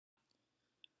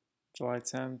July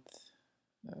 10th.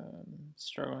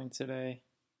 Struggling today.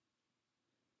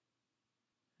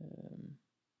 Um,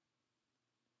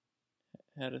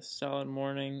 had a solid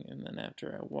morning, and then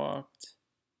after I walked,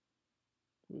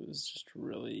 it was just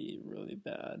really, really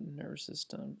bad. Nervous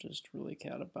system, just really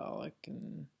catabolic,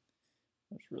 and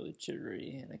I was really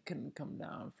jittery, and I couldn't come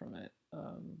down from it.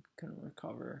 Couldn't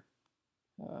recover.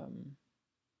 Um,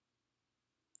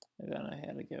 and then I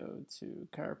had to go to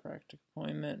a chiropractic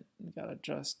appointment and got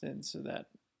adjusted, so that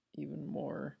even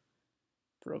more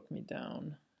broke me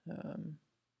down.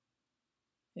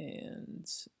 And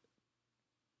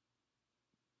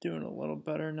doing a little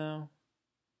better now.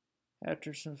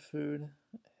 After some food,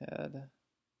 I had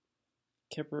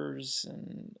kippers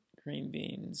and green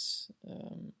beans,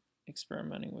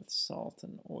 experimenting with salt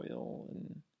and oil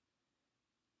and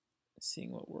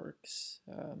seeing what works.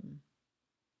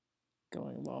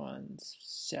 Going low on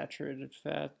saturated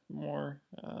fat more.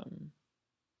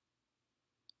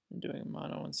 Doing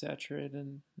monounsaturated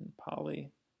and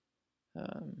poly.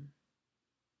 Um,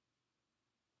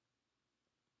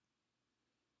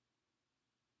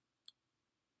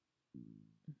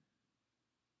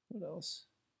 what else?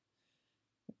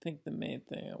 I think the main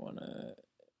thing I want to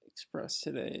express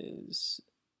today is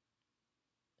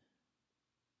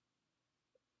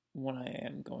when I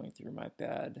am going through my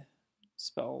bad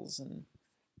spells and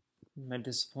my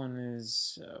discipline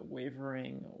is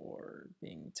wavering or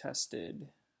being tested.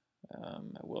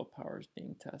 My willpower is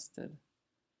being tested.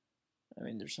 I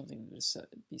mean, there's something to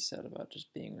be said about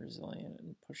just being resilient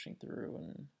and pushing through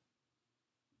and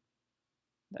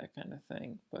that kind of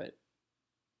thing. But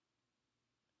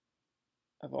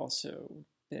I've also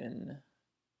been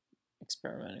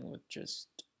experimenting with just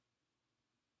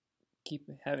keep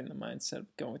having the mindset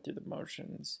of going through the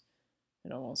motions.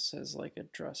 It almost as like a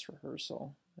dress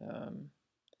rehearsal.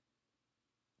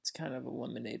 It's kind of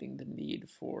eliminating the need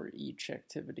for each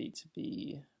activity to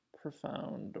be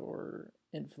profound or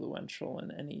influential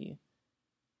in any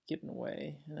given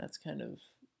way. And that's kind of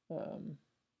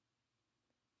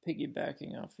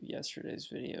piggybacking off of yesterday's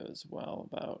video as well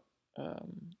about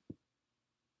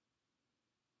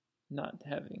not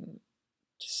having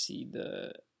to see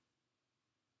the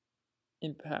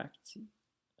impact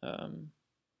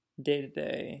day to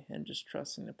day and just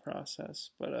trusting the process.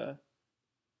 But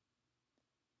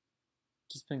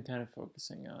just been kind of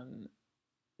focusing on,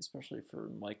 especially for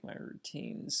like my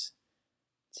routines,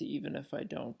 to even if I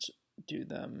don't do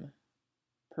them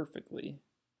perfectly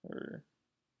or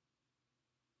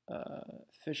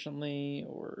efficiently,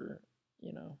 or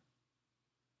you know,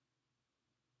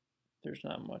 there's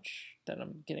not much that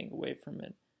I'm getting away from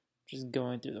it. Just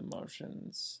going through the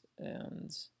motions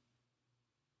and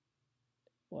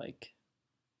like,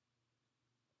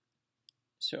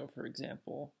 so for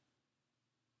example,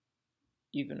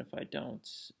 even if I don't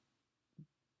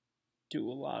do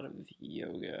a lot of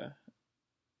yoga,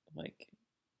 like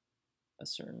a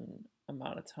certain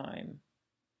amount of time,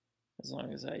 as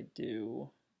long as I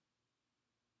do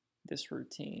this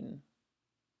routine,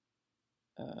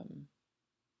 um,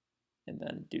 and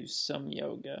then do some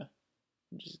yoga,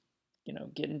 and just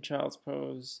get in child's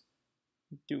pose,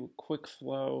 do a quick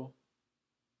flow,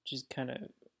 just kind of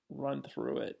run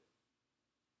through it,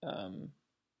 um,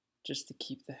 just to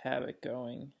keep the habit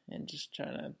going and just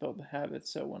trying to build the habit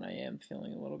so when I am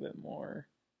feeling a little bit more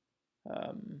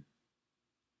um,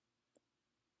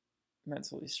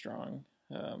 mentally strong,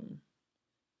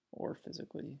 or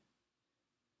physically,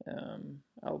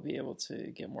 I'll be able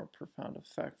to get more profound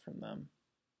effect from them.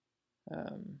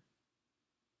 Um,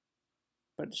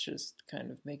 but it's just kind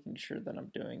of making sure that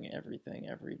I'm doing everything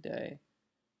every day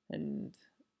and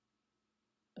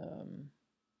um,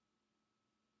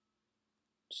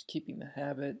 just keeping the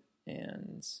habit.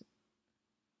 And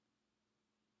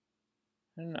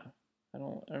I don't know.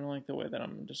 I don't like the way that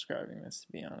I'm describing this,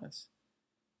 to be honest.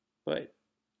 But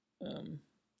um,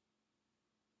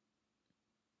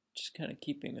 just kind of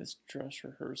keeping this dress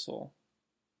rehearsal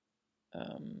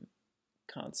um,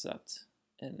 concept,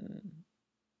 and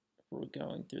we're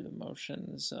going through the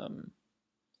motions. And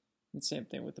same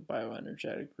thing with the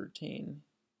bioenergetic routine.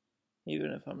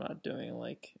 Even if I'm not doing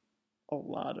like a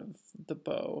lot of the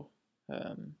bow,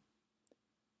 um,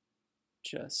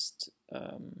 just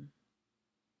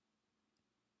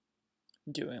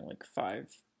doing like 5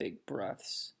 big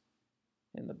breaths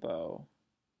in the bow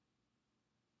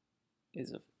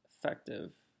is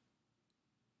effective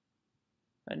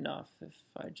enough if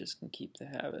I just can keep the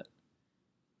habit.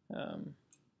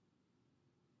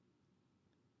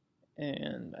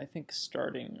 And I think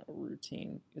starting a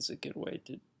routine is a good way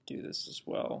to do this as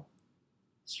well.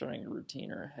 Starting a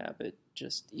routine or a habit,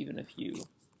 just even if you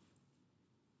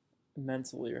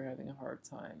mentally are having a hard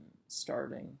time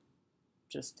starting,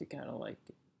 just to kind of like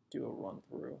do a run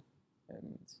through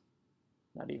and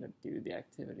not even do the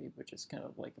activity, but just kind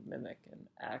of like mimic and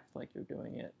act like you're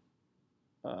doing it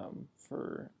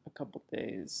for a couple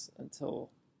days until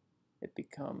it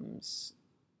becomes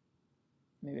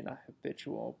maybe not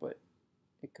habitual, but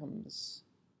it becomes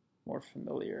more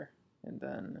familiar. And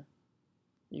then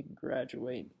you can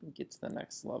graduate and get to the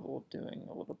next level of doing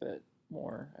a little bit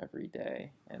more every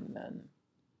day. And then,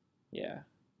 yeah,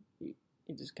 you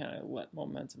just kind of let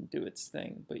momentum do its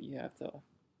thing, but you have to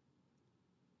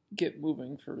get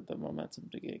moving for the momentum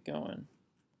to get going.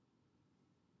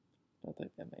 I don't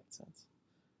think that makes sense.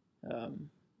 Um,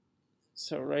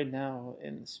 so right now,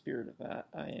 in the spirit of that,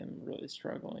 I am really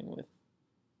struggling with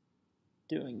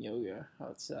doing yoga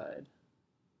outside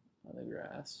on the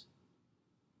grass.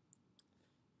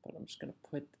 But I'm just gonna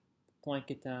put the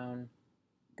blanket down,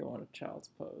 go on a child's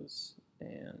pose,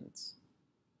 and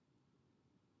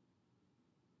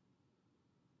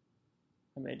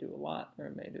I may do a lot or I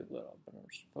may do little, but I'm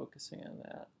just focusing on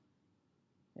that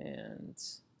and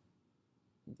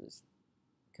just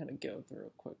kind of go through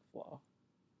a quick flow,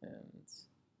 and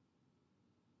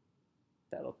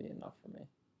that'll be enough for me.